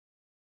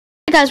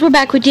Hey guys, we're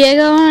back with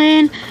Diego,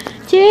 and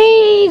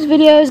today's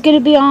video is going to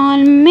be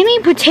on mini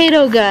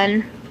potato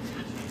gun.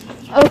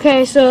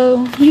 Okay,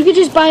 so you could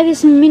just buy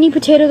this mini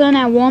potato gun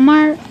at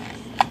Walmart,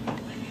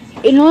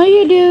 and all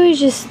you do is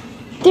just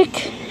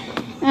stick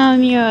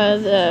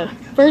the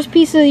first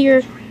piece of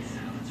your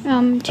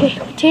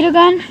potato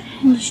gun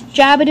and just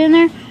jab it in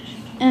there,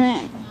 and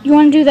then you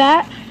want to do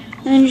that,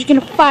 and then you're just going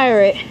to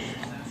fire it.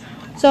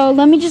 So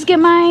let me just get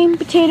my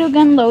potato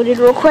gun loaded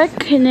real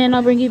quick, and then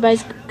I'll bring you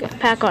guys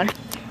back on.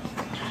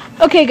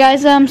 Okay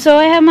guys, so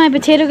I have my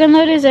potato gun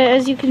loaded.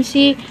 As you can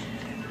see,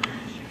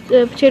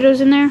 the potatoes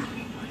in there.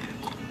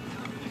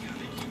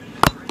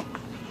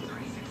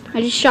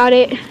 I just shot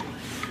it.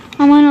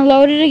 I'm gonna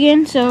load it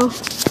again. So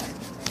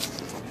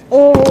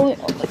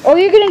all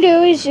you're gonna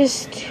do is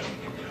just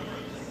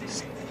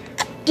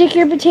stick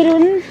your potato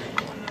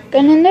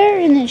gun in there,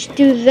 and then just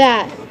do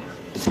that.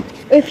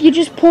 If you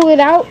just pull it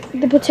out,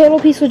 the potato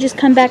piece will just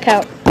come back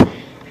out,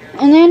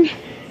 and then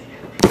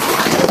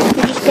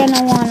you're just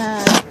gonna wanna.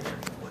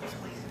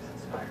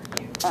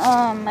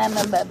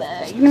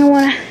 You're gonna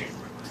wanna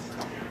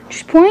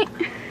just point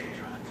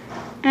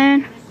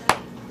and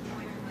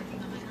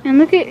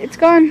look, it's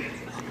gone.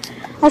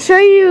 I'll show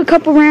you a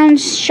couple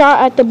rounds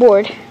shot at the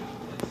board.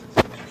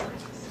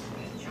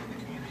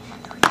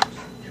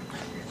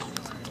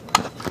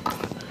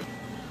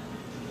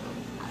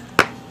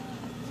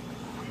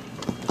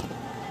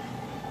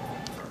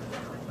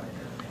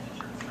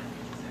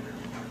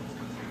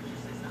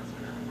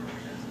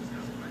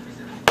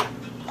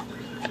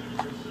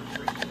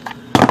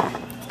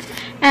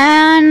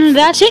 And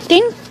that's it.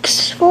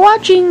 Thanks for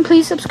watching.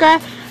 Please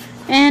subscribe.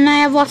 And I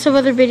have lots of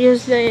other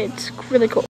videos. It's really cool.